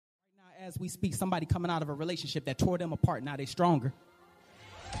as we speak, somebody coming out of a relationship that tore them apart. Now they stronger.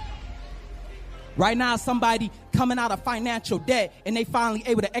 Right now, somebody coming out of financial debt and they finally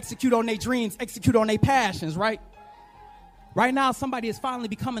able to execute on their dreams, execute on their passions, right? Right now, somebody is finally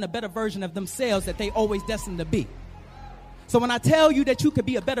becoming a better version of themselves that they always destined to be. So when I tell you that you could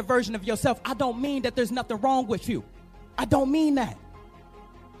be a better version of yourself, I don't mean that there's nothing wrong with you. I don't mean that.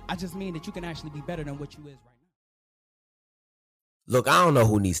 I just mean that you can actually be better than what you is right now. Look, I don't know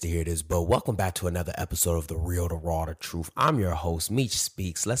who needs to hear this, but welcome back to another episode of The Real, The Raw, The Truth. I'm your host, Meech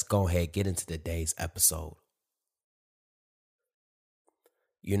Speaks. Let's go ahead and get into today's episode.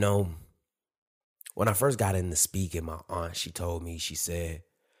 You know, when I first got into speaking, my aunt, she told me, she said,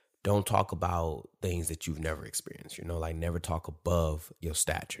 don't talk about things that you've never experienced. You know, like never talk above your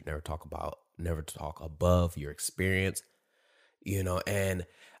stature, never talk above your experience, you know, and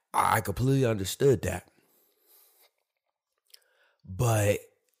I completely understood that. But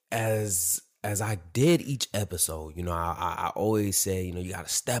as I did each episode, you know, I always say, you know, you got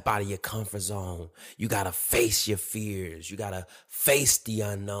to step out of your comfort zone. You got to face your fears. You got to face the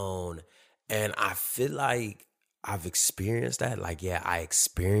unknown. And I feel like I've experienced that. Like, yeah, I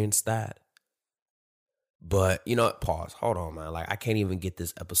experienced that. But, you know what? Pause. Hold on, man. Like, I can't even get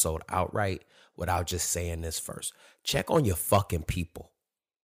this episode out right without just saying this first. Check on your fucking people.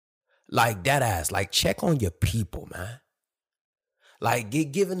 Like, that ass. Like, check on your people, man. Like,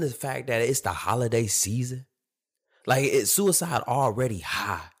 given the fact that it's the holiday season, like, it's suicide already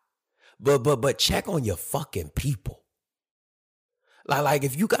high. But check on your fucking people. Like,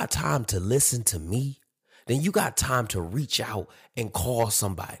 if you got time to listen to me, then you got time to reach out and call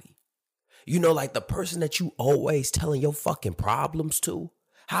somebody. You know, like the person that you always telling your fucking problems to.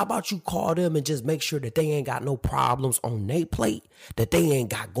 How about you call them and just make sure that they ain't got no problems on their plate that they ain't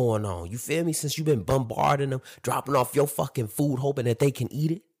got going on? You feel me? Since you've been bombarding them, dropping off your fucking food, hoping that they can eat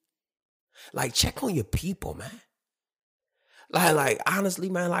it. Like, check on your people, man. Like honestly,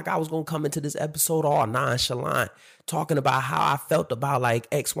 man, like I was going to come into this episode all nonchalant, talking about how I felt about like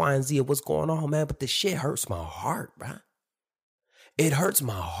X, Y, and Z of what's going on, man. But this shit hurts my heart, bro. It hurts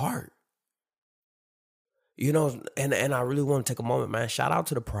my heart. You know, and I really want to take a moment, man. Shout out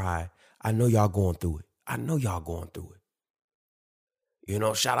to the Pride. I know y'all going through it. You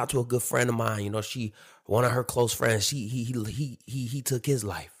know, shout out to a good friend of mine. You know, one of her close friends, he took his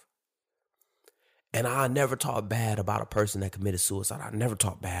life. And I never talk bad about a person that committed suicide. I never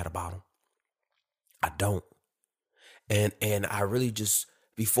talk bad about them. I don't. And I really just,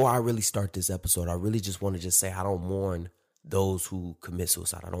 before I really start this episode, I really just want to just say I don't mourn those who commit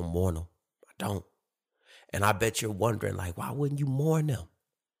suicide. I don't mourn them. I don't. And I bet you're wondering, like, why wouldn't you mourn them?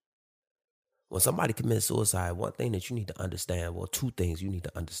 When somebody commits suicide, one thing that you need to understand, well, two things you need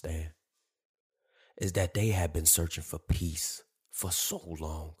to understand, is that they have been searching for peace for so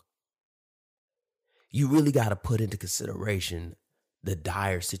long. You really got to put into consideration the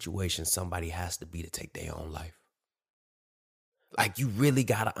dire situation somebody has to be to take their own life. Like, you really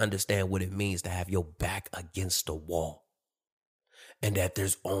got to understand what it means to have your back against the wall and that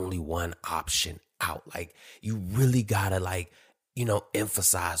there's only one option out. Like, you really got to, like, you know,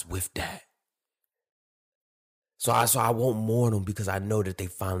 emphasize with that. So I won't mourn them because I know that they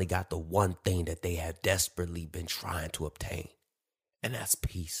finally got the one thing that they have desperately been trying to obtain, and that's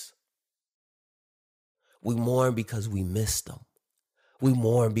peace. We mourn because we missed them. We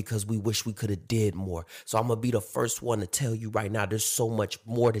mourn because we wish we could have did more. So I'm going to be the first one to tell you right now, there's so much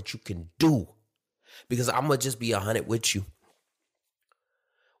more that you can do. Because I'm going to just be 100 with you.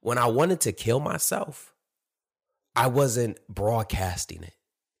 When I wanted to kill myself, I wasn't broadcasting it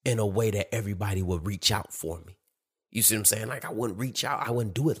in a way that everybody would reach out for me. You see what I'm saying? Like, I wouldn't reach out. I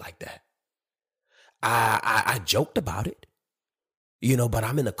wouldn't do it like that. I joked about it. You know, but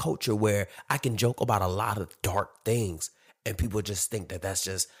I'm in a culture where I can joke about a lot of dark things and people just think that that's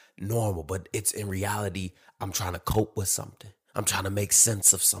just normal. But it's in reality, I'm trying to cope with something. I'm trying to make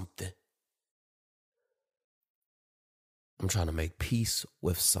sense of something. I'm trying to make peace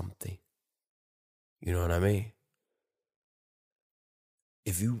with something. You know what I mean?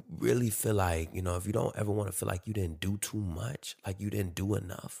 If you really feel like, you know, if you don't ever want to feel like you didn't do too much, like you didn't do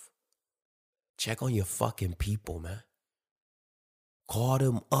enough, check on your fucking people, man. Call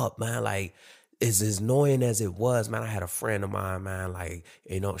them up, man. Like, as annoying as it was, man, I had a friend of mine, man, like,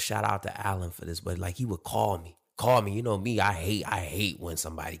 you know, shout out to Alan for this, but like, he would call me. You know me, I hate when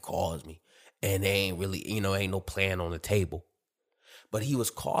somebody calls me and they ain't really, you know, ain't no plan on the table. But he was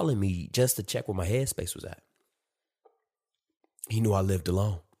calling me just to check where my headspace was at. He knew I lived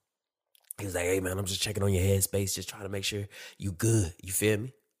alone. He was like, hey, man, I'm just checking on your headspace, just trying to make sure you good. You feel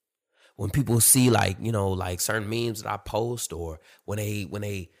me? When people see, like, you know, like certain memes that I post, or when they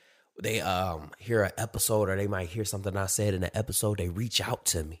they hear an episode, or they might hear something I said in an episode, they reach out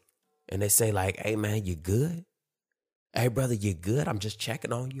to me and they say like, hey man, you good? Hey brother, you good? I'm just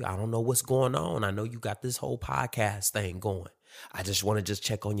checking on you. I don't know what's going on. I know you got this whole podcast thing going. I just want to just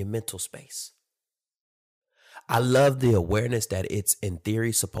check on your mental space. I love the awareness that it's in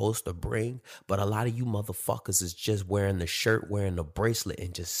theory supposed to bring, but a lot of you motherfuckers is just wearing the shirt, wearing the bracelet,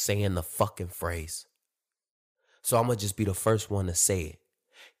 and just saying the fucking phrase. So I'm going to just be the first one to say it.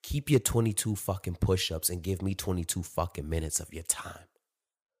 Keep your 22 fucking push-ups and give me 22 fucking minutes of your time.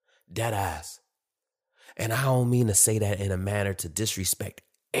 Dead ass. And I don't mean to say that in a manner to disrespect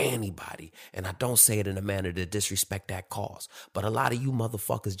anybody. And I don't say it in a manner to disrespect that cause. But a lot of you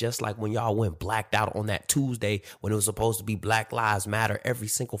motherfuckers, just like when y'all went blacked out on that Tuesday when it was supposed to be Black Lives Matter every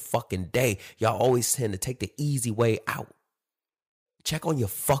single fucking day, y'all always tend to take the easy way out. Check on your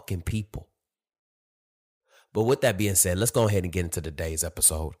fucking people. But with that being said, let's go ahead and get into today's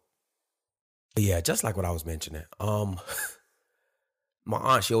episode. Yeah, just like what I was mentioning. My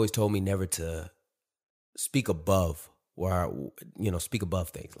aunt, she always told me never to speak above speak above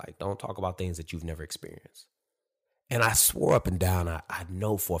things. Like, don't talk about things that you've never experienced. And I swore up and down, I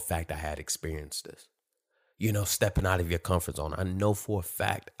know for a fact I had experienced this. Stepping out of your comfort zone. I know for a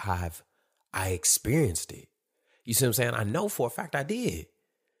fact I experienced it. You see what I'm saying? I know for a fact I did.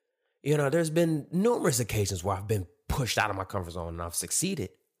 There's been numerous occasions where I've been pushed out of my comfort zone and I've succeeded.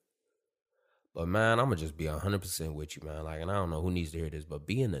 But man, I'm going to just be 100% with you, man. Like, and I don't know who needs to hear this, but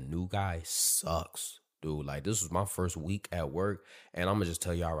being a new guy sucks. Dude, like, this was my first week at work, and I'm going to just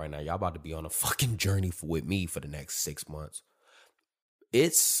tell y'all right now, y'all about to be on a fucking journey with me for the next 6 months.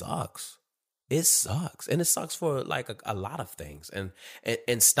 It sucks. It sucks. And it sucks for, like, a lot of things. And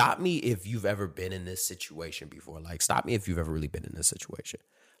stop me if you've ever been in this situation before. Like, stop me if you've ever really been in this situation.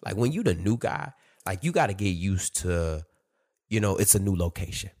 Like, when you the new guy, like, you got to get used to, it's a new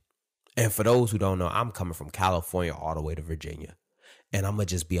location. And for those who don't know, I'm coming from California all the way to Virginia. And I'm going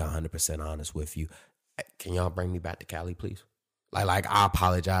to just be 100% honest with you. Can y'all bring me back to Cali, please? Like I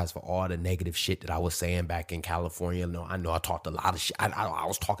apologize for all the negative shit that I was saying back in California. No, I know I talked a lot of shit. I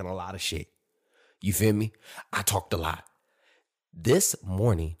was talking a lot of shit. You feel me? I talked a lot. This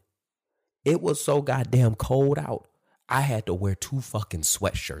morning, it was so goddamn cold out. I had to wear 2 fucking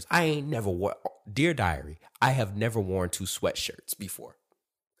sweatshirts. I ain't never wore, Dear Diary, I have never worn 2 sweatshirts before.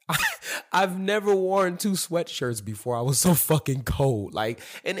 I've never worn 2 sweatshirts before. I was so fucking cold. Like,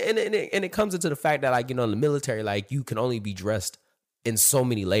 and it comes into the fact that, like, in the military, like, you can only be dressed in so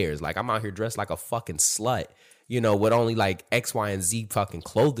many layers. Like, I'm out here dressed like a fucking slut, with only like X, Y, and Z fucking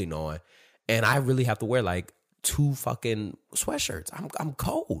clothing on. And I really have to wear like 2 fucking sweatshirts. I'm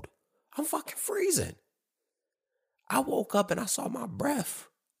cold. I'm fucking freezing. I woke up and I saw my breath.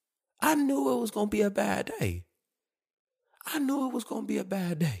 I knew it was going to be a bad day.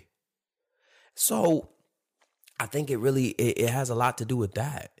 So I think it has a lot to do with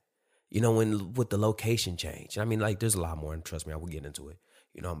that, with the location change. I mean, like, there's a lot more, and trust me, I will get into it.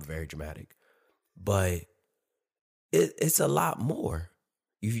 I'm very dramatic, but it's a lot more.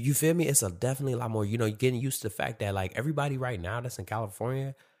 You feel me? It's definitely a lot more. You're getting used to the fact that, like, everybody right now that's in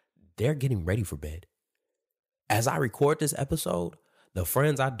California, they're getting ready for bed. As I record this episode, the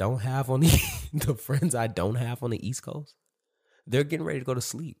friends I don't have on the East Coast, they're getting ready to go to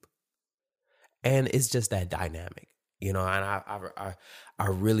sleep. And it's just that dynamic, and I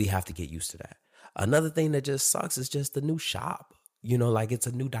really have to get used to that. Another thing that just sucks is just the new shop, like, it's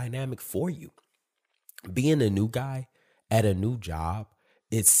a new dynamic for you. Being a new guy at a new job,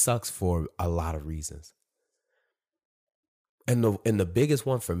 it sucks for a lot of reasons. And the biggest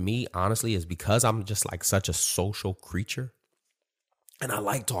one for me, honestly, is because I'm just like such a social creature. And I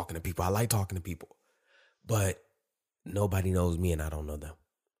like talking to people. But nobody knows me and I don't know them.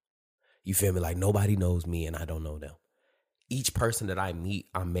 You feel me? Like, nobody knows me and I don't know them. Each person that I meet,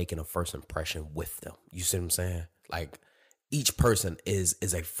 I'm making a first impression with them. You see what I'm saying? Like, each person is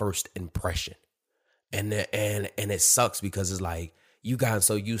a first impression. And it sucks because it's like, you got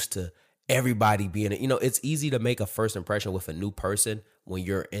so used to everybody being, it's easy to make a first impression with a new person when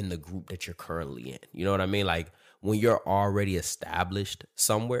you're in the group that you're currently in. You know what I mean? Like, when you're already established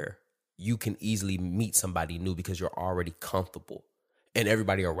somewhere, you can easily meet somebody new because you're already comfortable and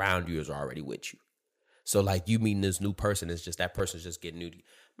everybody around you is already with you. So, like, you meeting this new person, it's just that person's just getting new to you.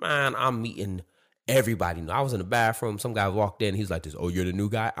 Man, I'm meeting everybody new. I was in the bathroom. Some guy walked in. He's like this, oh, you're the new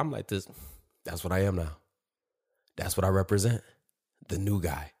guy? I'm like this. That's what I am now. That's what I represent. The new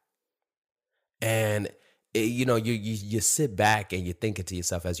guy. And, you sit back and you're thinking to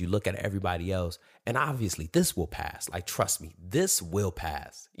yourself as you look at everybody else. And obviously this will pass. Like, trust me, this will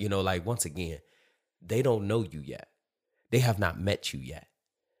pass. Like, once again, they don't know you yet. They have not met you yet.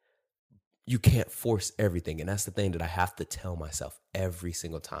 You can't force everything. And that's the thing that I have to tell myself every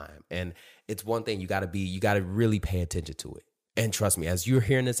single time. And it's one thing you got to really pay attention to it. And trust me, as you're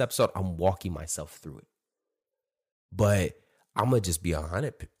hearing this episode, I'm walking myself through it. But I'm going to just be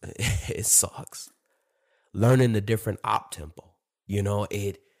 100. It sucks. Learning the different op tempo.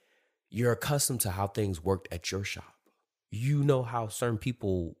 You're accustomed to how things worked at your shop. You know how certain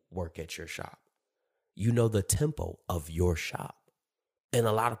people work at your shop. You know the tempo of your shop. And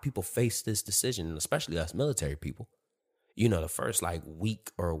a lot of people face this decision, and especially us military people. The first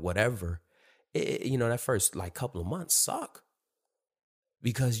week or whatever, that first couple of months suck.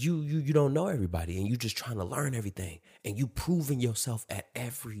 Because you don't know everybody and you just trying to learn everything. And you proving yourself at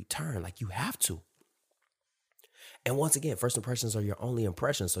every turn like you have to. And once again, first impressions are your only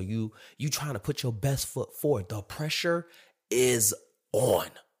impressions. So you trying to put your best foot forward. The pressure is on.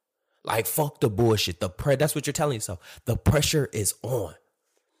 Fuck the bullshit. That's what you're telling yourself. The pressure is on.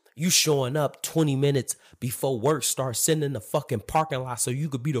 You showing up 20 minutes before work starts, sitting in the fucking parking lot so you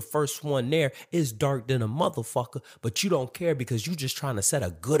could be the first one there. It's dark than a motherfucker, but you don't care because you just trying to set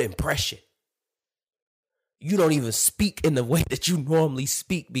a good impression. You don't even speak in the way that you normally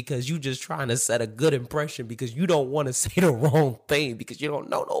speak because you just trying to set a good impression because you don't want to say the wrong thing because you don't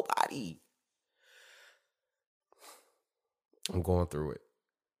know nobody. I'm going through it.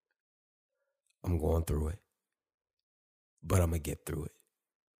 But I'm going to get through it.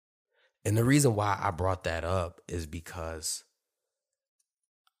 And the reason why I brought that up is because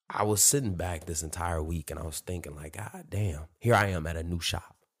I was sitting back this entire week and I was thinking God damn, here I am at a new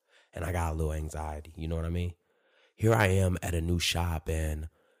shop and I got a little anxiety. You know what I mean? Here I am at a new shop and,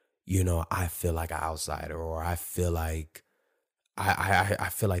 I feel like an outsider or I feel like I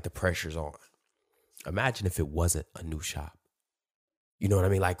feel like the pressure's on. Imagine if it wasn't a new shop. You know what I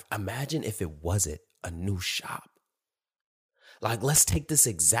mean? Imagine if it wasn't a new shop. Let's take this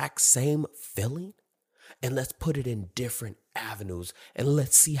exact same feeling and let's put it in different avenues and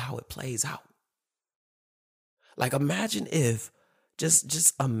let's see how it plays out. Imagine if,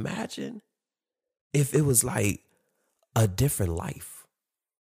 just imagine if it was a different life.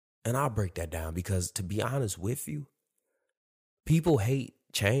 And I'll break that down because to be honest with you, people hate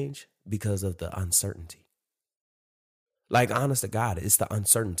change because of the uncertainty. Honest to God, it's the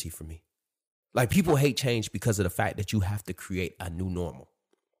uncertainty for me. People hate change because of the fact that you have to create a new normal.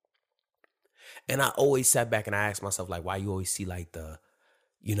 And I always sat back and I asked myself, why you always see the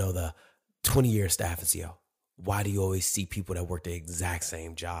 20-year staff and CEO? Why do you always see people that work the exact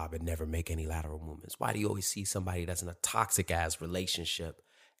same job and never make any lateral movements? Why do you always see somebody that's in a toxic ass relationship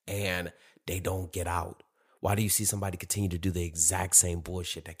and they don't get out? Why do you see somebody continue to do the exact same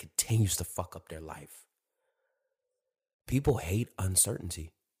bullshit that continues to fuck up their life? People hate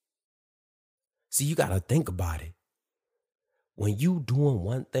uncertainty. See, you got to think about it. When you doing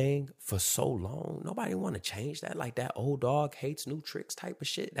one thing for so long, nobody want to change that. That old dog hates new tricks type of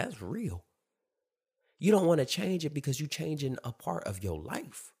shit. That's real. You don't want to change it because you changing a part of your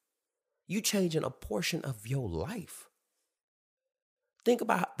life. You changing a portion of your life. Think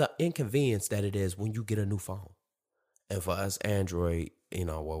about the inconvenience that it is when you get a new phone. And for us Android,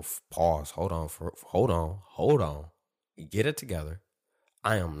 pause, hold on. Get it together.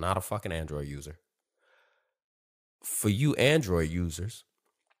 I am not a fucking Android user. For you Android users,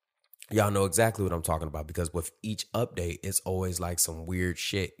 y'all know exactly what I'm talking about because with each update, it's always some weird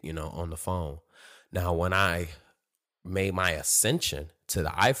shit, on the phone. Now, when I made my ascension to the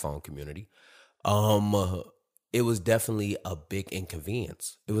iPhone community, it was definitely a big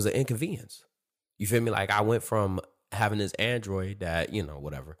inconvenience. It was an inconvenience. You feel me? I went from having this Android that,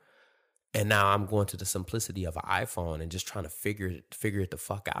 whatever. And now I'm going to the simplicity of an iPhone and just trying to figure it the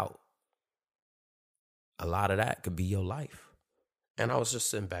fuck out. A lot of that could be your life. And I was just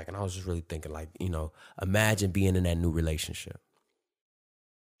sitting back and I was just really thinking imagine being in that new relationship.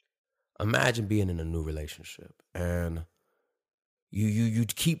 Imagine being in a new relationship and you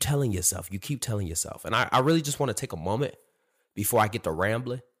keep telling yourself, and I really just want to take a moment before I get to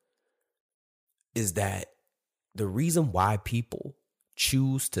rambling is that the reason why people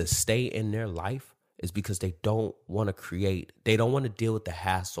choose to stay in their life is because they don't want to deal with the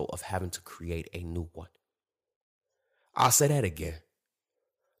hassle of having to create a new one. I'll say that again.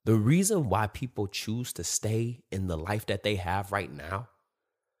 The reason why people choose to stay in the life that they have right now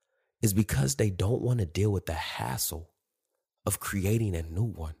is because they don't want to deal with the hassle of creating a new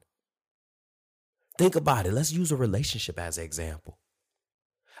one. Think about it. Let's use a relationship as an example.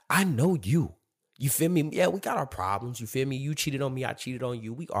 I know you. You feel me? Yeah, we got our problems. You feel me? You cheated on me. I cheated on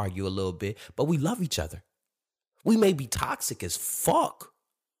you. We argue a little bit, but we love each other. We may be toxic as fuck,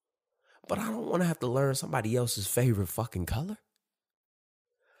 but I don't want to have to learn somebody else's favorite fucking color.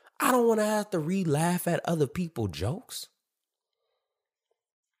 I don't want to have to re-laugh at other people's jokes.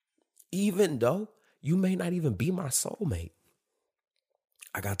 Even though you may not even be my soulmate.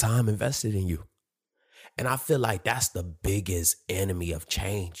 I got time invested in you. And I feel like that's the biggest enemy of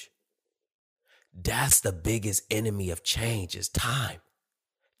change. That's the biggest enemy of change is time.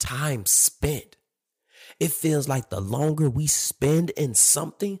 Time spent. It feels like the longer we spend in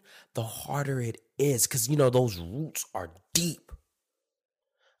something, the harder it is. Because, those roots are deep.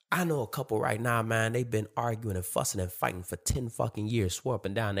 I know a couple right now, man, they've been arguing and fussing and fighting for 10 fucking years, swore up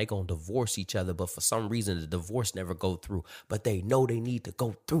and down they going to divorce each other. But for some reason, the divorce never go through. But they know they need to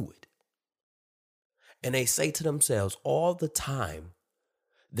go through it. And they say to themselves all the time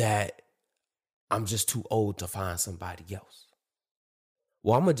that I'm just too old to find somebody else.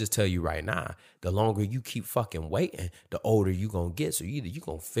 Well, I'm going to just tell you right now, the longer you keep fucking waiting, the older you going to get. So either you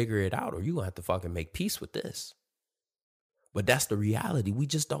going to figure it out or you going to have to fucking make peace with this. But that's the reality. We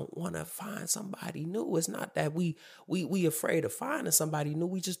just don't want to find somebody new. It's not that we afraid of finding somebody new.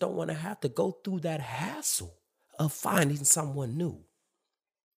 We just don't want to have to go through that hassle of finding someone new.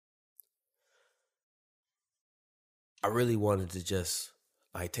 I really wanted to just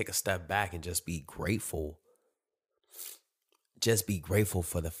take a step back and just be grateful. Just be grateful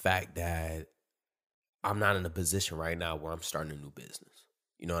for the fact that I'm not in a position right now where I'm starting a new business.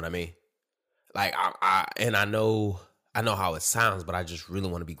 You know what I mean? I know how it sounds, but I just really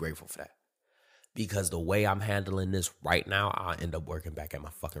want to be grateful for that. Because the way I'm handling this right now, I'll end up working back at my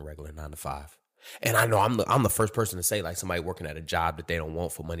fucking regular 9 to 5. And I know I'm the first person to say somebody working at a job that they don't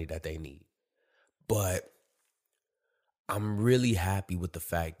want for money that they need. But I'm really happy with the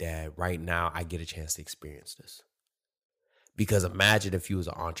fact that right now I get a chance to experience this. Because imagine if you was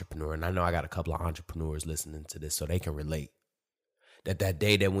an entrepreneur, and I know I got a couple of entrepreneurs listening to this so they can relate. That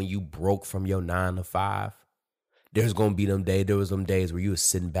day that when you broke from your 9 to 5, there's going to be there was them days where you were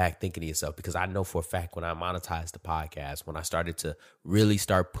sitting back thinking to yourself, because I know for a fact when I monetized the podcast, when I started to really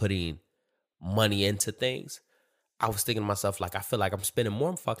start putting money into things, I was thinking to myself, I feel like I'm spending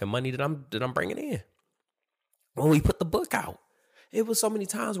more fucking money than I'm bringing in. When we put the book out, it was so many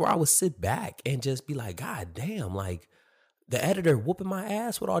times where I would sit back and just be like, God damn, the editor whooping my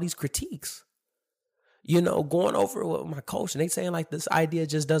ass with all these critiques. Going over it with my coach and they saying this idea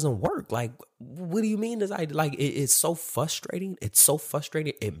just doesn't work. What do you mean this idea? It's so frustrating. It's so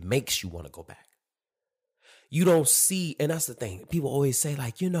frustrating. It makes you want to go back. You don't see, and that's the thing. People always say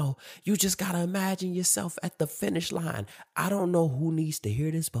you just got to imagine yourself at the finish line. I don't know who needs to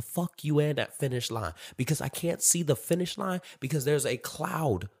hear this, but fuck you and that finish line, because I can't see the finish line because there's a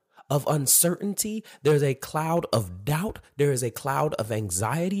cloud of uncertainty. There's a cloud of doubt. There is a cloud of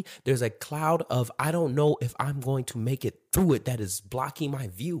anxiety. There's a cloud of, I don't know if I'm going to make it through it, that is blocking my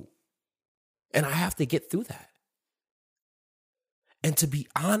view. And I have to get through that. And to be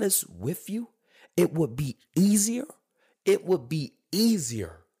honest with you, it would be easier. It would be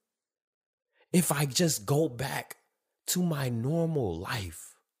easier if I just go back to my normal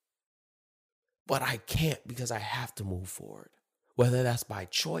life. But I can't, because I have to move forward. Whether that's by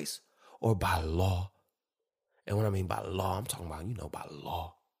choice or by law. And what I mean by law, I'm talking about, by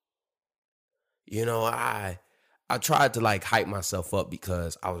law. I tried to hype myself up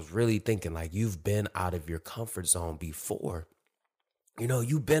because I was really thinking you've been out of your comfort zone before.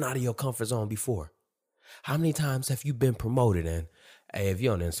 You've been out of your comfort zone before. How many times have you been promoted? And hey, if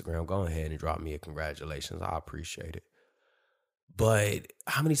you're on Instagram, go ahead and drop me a congratulations. I appreciate it. But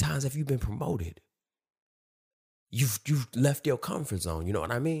how many times have you been promoted? You've left your comfort zone. You know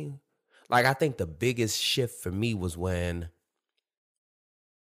what I mean? I think the biggest shift for me was when,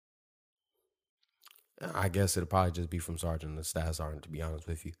 I guess it'll probably just be from sergeant to staff sergeant, to be honest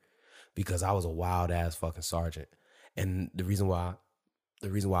with you, because I was a wild ass fucking sergeant. And the reason why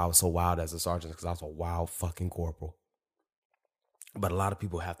I was so wild as a sergeant is because I was a wild fucking corporal. But a lot of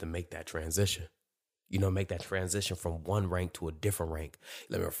people have to make that transition. Make that transition from one rank to a different rank.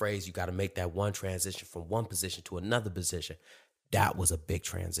 Let me rephrase, you got to make that one transition from one position to another position. That was a big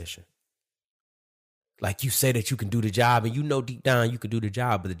transition. You say that you can do the job and deep down you can do the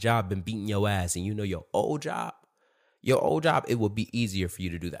job, but the job been beating your ass and your old job, it would be easier for you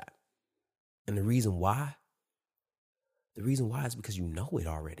to do that. And the reason why is because you know it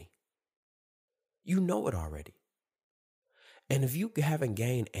already. You know it already. And if you haven't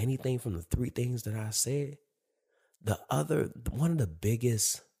gained anything from the 3 things that I said, one of the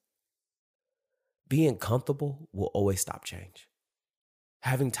biggest, being comfortable will always stop change.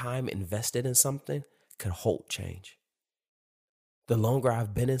 Having time invested in something can halt change. The longer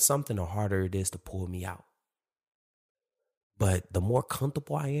I've been in something, the harder it is to pull me out. But the more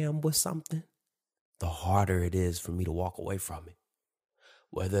comfortable I am with something, the harder it is for me to walk away from it.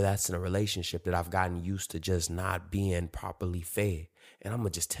 Whether that's in a relationship that I've gotten used to just not being properly fed. And I'm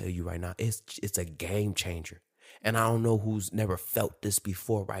going to just tell you right now, it's a game changer. And I don't know who's never felt this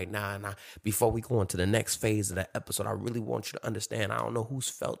before right now. And before we go into the next phase of the episode, I really want you to understand, I don't know who's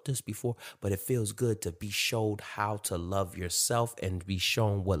felt this before, but it feels good to be showed how to love yourself and be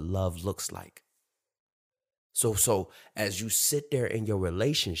shown what love looks like. So as you sit there in your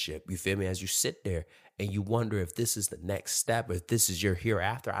relationship, you feel me? As you sit there and you wonder if this is the next step, or if this is your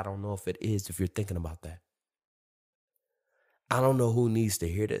hereafter, I don't know if it is, if you're thinking about that. I don't know who needs to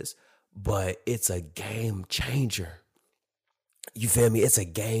hear this, but it's a game changer. You feel me? It's a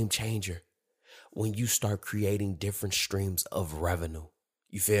game changer when you start creating different streams of revenue.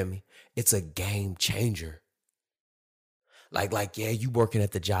 You feel me? It's a game changer. Like, yeah, you working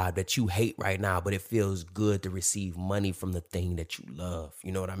at the job that you hate right now, but it feels good to receive money from the thing that you love.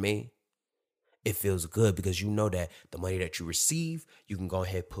 You know what I mean? It feels good because you know that the money that you receive, you can go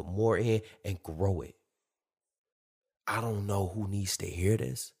ahead, put more in and grow it. I don't know who needs to hear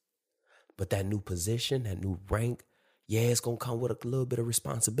this, but that new position, that new rank, yeah, it's going to come with a little bit of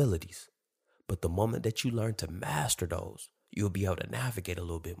responsibilities. But the moment that you learn to master those, you'll be able to navigate a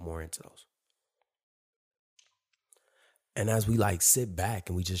little bit more into those. And as we sit back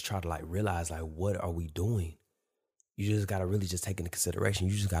and we just try to realize what are we doing? You just got to really just take into consideration.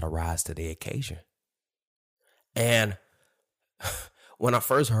 You just got to rise to the occasion. And when I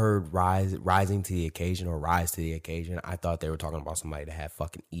first heard rising to the occasion or rise to the occasion, I thought they were talking about somebody that had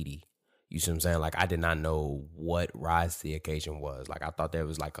fucking ED. You see what I'm saying? I did not know what rise to the occasion was. I thought there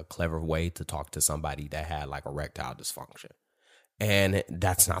was a clever way to talk to somebody that had erectile dysfunction. And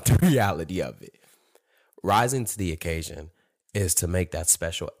that's not the reality of it. Rising to the occasion is to make that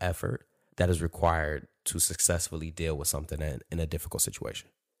special effort that is required to successfully deal with something in a difficult situation.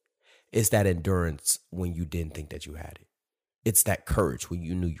 It's that endurance when you didn't think that you had it. It's that courage when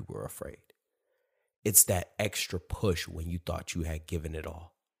you knew you were afraid. It's that extra push when you thought you had given it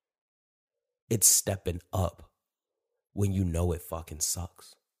all. It's stepping up when you know it fucking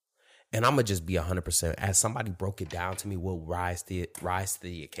sucks. And I'm going to just be 100%. As somebody broke it down to me what rise to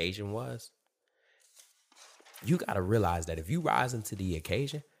the occasion was, you got to realize that if you rise into the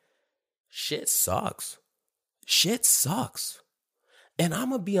occasion, shit sucks. Shit sucks. And I'm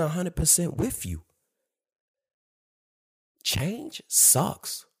going to be 100% with you. Change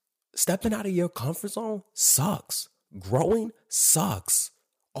sucks. Stepping out of your comfort zone sucks. Growing sucks.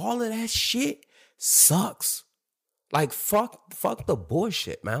 All of that shit sucks. Fuck the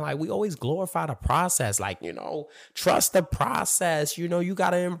bullshit, man. We always glorify the process. Trust the process. You got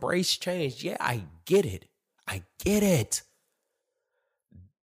to embrace change. Yeah, I get it. I get it.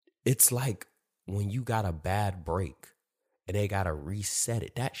 It's like when you got a bad break and they got to reset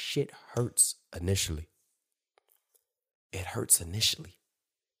it. That shit hurts initially. It hurts initially.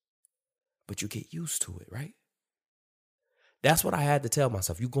 But you get used to it, right? That's what I had to tell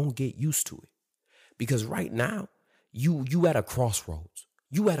myself. You're going to get used to it. Because right now, you at a crossroads.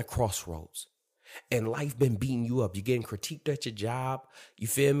 You at a crossroads. And life been beating you up. You're getting critiqued at your job. You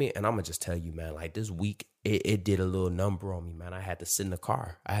feel me? And I'm going to just tell you, man, this week, it did a little number on me, man. I had to sit in the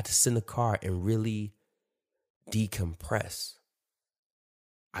car. And really decompress.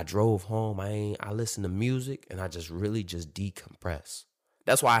 I drove home. I listened to music and I just really just decompress.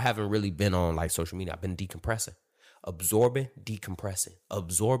 That's why I haven't really been on social media. I've been decompressing. Absorbing, decompressing.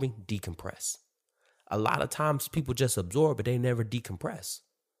 Absorbing, decompress. A lot of times people just absorb, but they never decompress.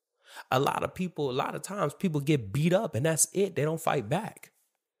 A lot of times people get beat up and that's it. They don't fight back.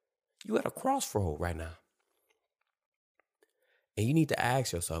 You at a crossroad right now. And you need to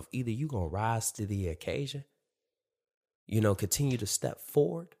ask yourself, either you going to rise to the occasion, continue to step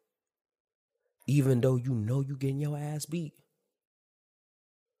forward, even though you getting your ass beat,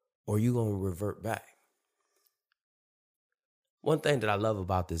 or you going to revert back. One thing that I love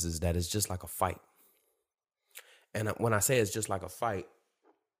about this is that it's just like a fight. And when I say it's just like a fight,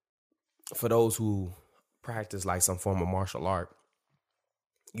 for those who practice some form of martial art,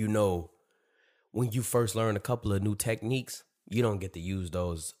 when you first learn a couple of new techniques, you don't get to use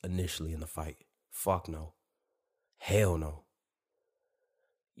those initially in the fight. Fuck no. Hell no.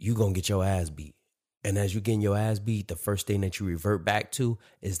 You gonna get your ass beat. And as you're getting your ass beat, the first thing that you revert back to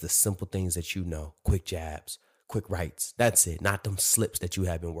is the simple things that you know. Quick jabs, quick rights. That's it. Not them slips that you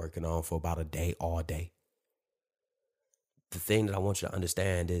have been working on for about a day, all day. The thing that I want you to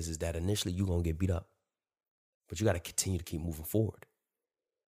understand is that initially you're going to get beat up. But you got to continue to keep moving forward.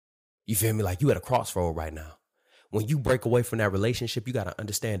 You feel me? You at a crossroad right now. When you break away from that relationship, you got to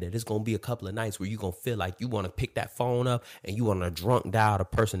understand that it's going to be a couple of nights where you're going to feel like you want to pick that phone up and you want to drunk dial the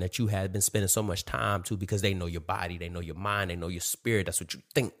person that you had been spending so much time to, because they know your body, they know your mind, they know your spirit. That's what you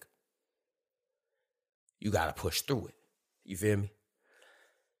think. You got to push through it. You feel me?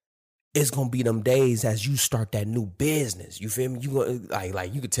 It's going to be them days as you start that new business. You feel me? You gonna,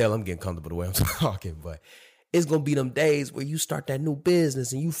 like you could tell I'm getting comfortable the way I'm talking, but it's going to be them days where you start that new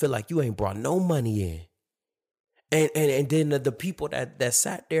business and you feel like you ain't brought no money in. And then the people that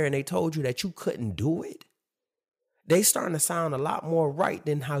sat there and they told you that you couldn't do it, they starting to sound a lot more right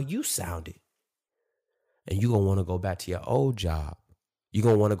than how you sounded. And you're going to want to go back to your old job. You're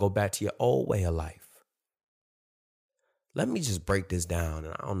going to want to go back to your old way of life. Let me just break this down,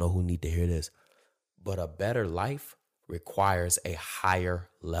 and I don't know who need to hear this, but a better life requires a higher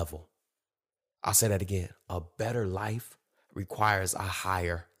level. I'll say that again. A better life requires a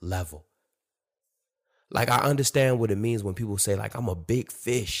higher level. Like, I understand what it means when people say, like, I'm a big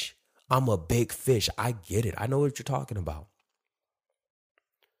fish. I'm a big fish. I get it. I know what you're talking about.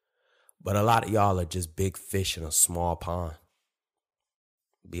 But a lot of y'all are just big fish in a small pond.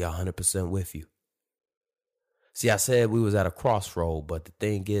 Be 100% with you. See, I said we was at a crossroad, but the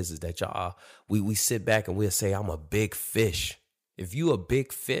thing is that y'all, we sit back and we'll say, I'm a big fish. If you a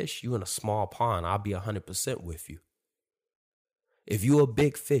big fish, you in a small pond, I'll be 100% with you. If you a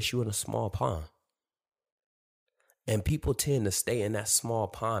big fish, you in a small pond. And people tend to stay in that small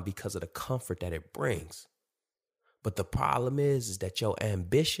pond because of the comfort that it brings. But the problem is that your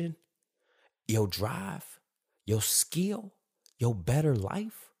ambition, your drive, your skill, your better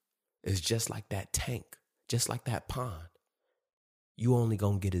life is just like that tank, just like that pond. You only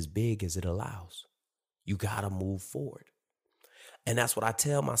gonna get as big as it allows. You gotta move forward. And that's what I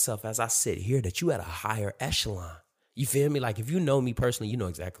tell myself as I sit here, that you at a higher echelon. You feel me? Like, if you know me personally, you know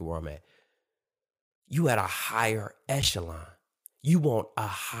exactly where I'm at. You at a higher echelon. You want a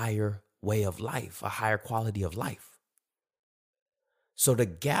higher way of life, a higher quality of life. So the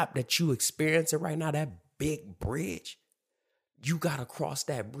gap that you experiencing right now, that big bridge, you got to cross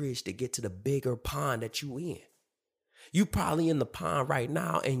that bridge to get to the bigger pond that you in. You probably in the pond right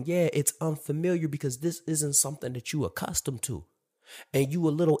now, and yeah, it's unfamiliar because this isn't something that you accustomed to. And you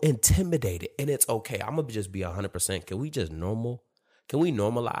a little intimidated, and it's okay. I'm going to just be 100%. Can we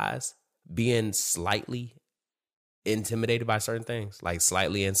normalize being slightly intimidated by certain things, like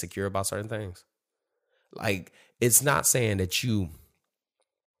slightly insecure about certain things? Like, it's not saying that you're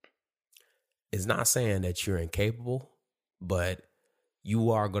incapable, but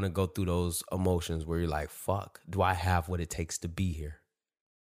you are going to go through those emotions where you're like, fuck, do I have what it takes to be here?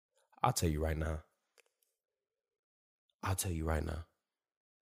 I'll tell you right now.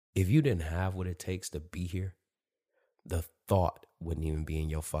 If you didn't have what it takes to be here, the thought wouldn't even be in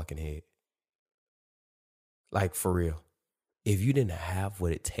your fucking head. Like, for real. If you didn't have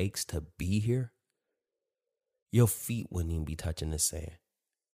what it takes to be here, your feet wouldn't even be touching the sand.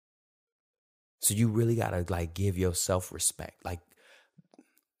 So you really got to, like, give yourself respect. Like,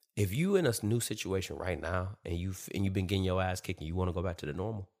 if you in a new situation right now and you've been getting your ass kicked and you want to go back to the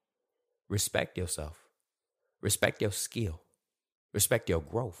normal, respect yourself. Respect your skill. Respect your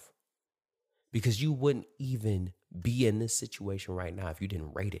growth. Because you wouldn't even be in this situation right now if you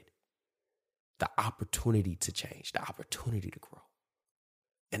didn't rate it. The opportunity to change, the opportunity to grow.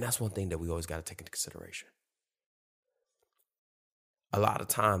 And that's one thing that we always got to take into consideration. A lot of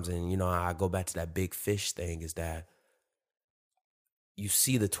times, and I go back to that big fish thing, is that you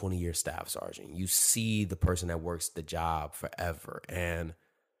see the 20-year staff sergeant, you see the person that works the job forever. And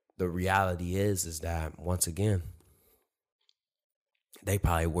the reality is that, once again, they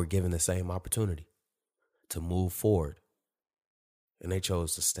probably were given the same opportunity to move forward. And they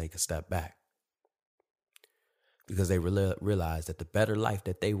chose to take a step back. Because they realized that the better life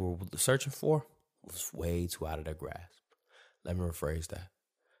that they were searching for was way too out of their grasp. Let me rephrase that.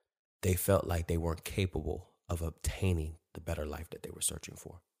 They felt like they weren't capable of obtaining the better life that they were searching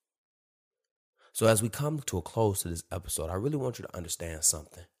for. So as we come to a close to this episode, I really want you to understand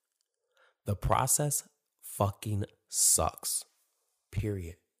something. The process fucking sucks.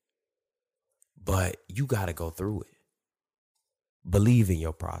 Period. But you got to go through it. Believe in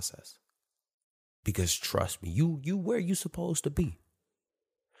your process. Because trust me, you where you supposed to be.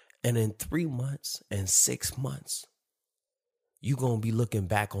 And in 3 months and 6 months, you going to be looking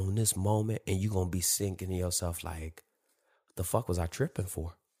back on this moment and you going to be thinking to yourself like, what the fuck was I tripping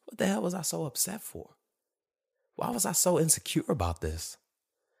for? What the hell was I so upset for? Why was I so insecure about this?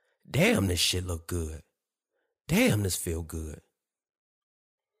 Damn, this shit look good. Damn, this feel good.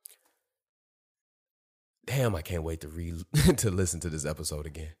 Damn, I can't wait to listen to this episode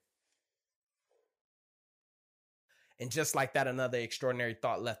again. And just like that, another extraordinary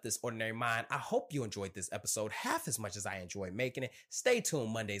thought left this ordinary mind. I hope you enjoyed this episode half as much as I enjoyed making it. Stay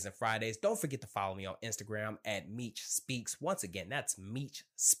tuned Mondays and Fridays. Don't forget to follow me on Instagram at Meech Speaks. Once again, that's Meech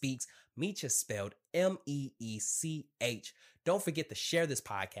Speaks. Meech is spelled Meech. Don't forget to share this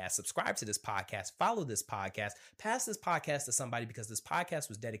podcast, subscribe to this podcast, follow this podcast, pass this podcast to somebody, because this podcast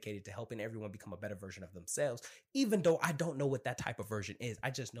was dedicated to helping everyone become a better version of themselves. Even though I don't know what that type of version is,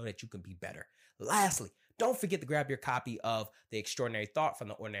 I just know that you can be better. Lastly, don't forget to grab your copy of The Extraordinary Thought from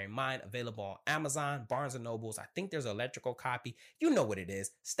the Ordinary Mind, available on Amazon, Barnes & Nobles. I think there's an electrical copy. You know what it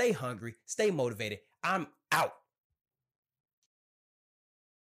is. Stay hungry, stay motivated. I'm out.